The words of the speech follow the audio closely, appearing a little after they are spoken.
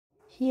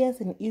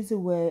Here's an easy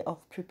way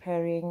of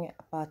preparing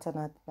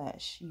butternut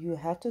mash. You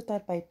have to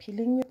start by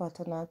peeling your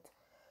butternut,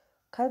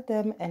 cut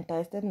them and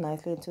dice them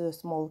nicely into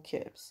small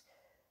cubes.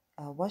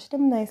 Wash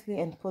them nicely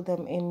and put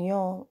them in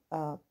your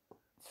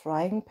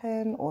frying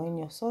pan or in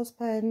your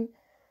saucepan.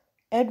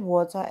 Add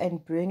water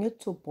and bring it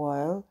to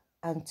boil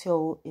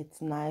until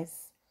it's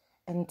nice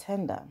and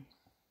tender.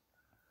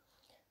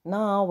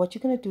 Now what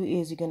you're going to do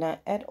is you're going to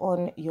add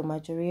on your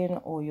margarine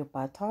or your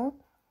butter.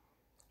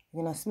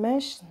 You're going to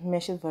smash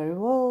it very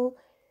well.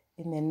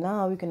 And then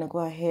now we're going to go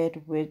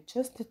ahead with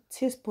just a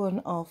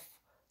teaspoon of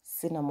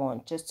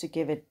cinnamon just to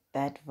give it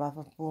that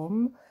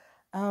boom.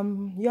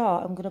 Yeah,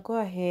 I'm going to go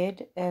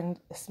ahead and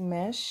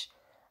smash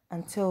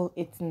until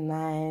it's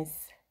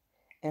nice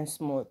and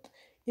smooth.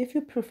 If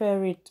you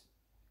prefer it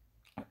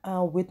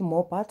with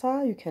more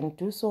butter, you can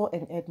do so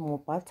and add more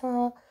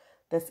butter.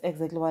 That's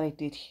exactly what I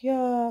did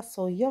here.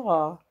 So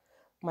yeah,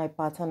 my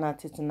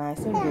butternut is nice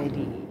and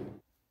ready.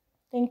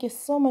 Thank you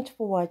so much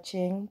for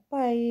watching.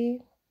 Bye.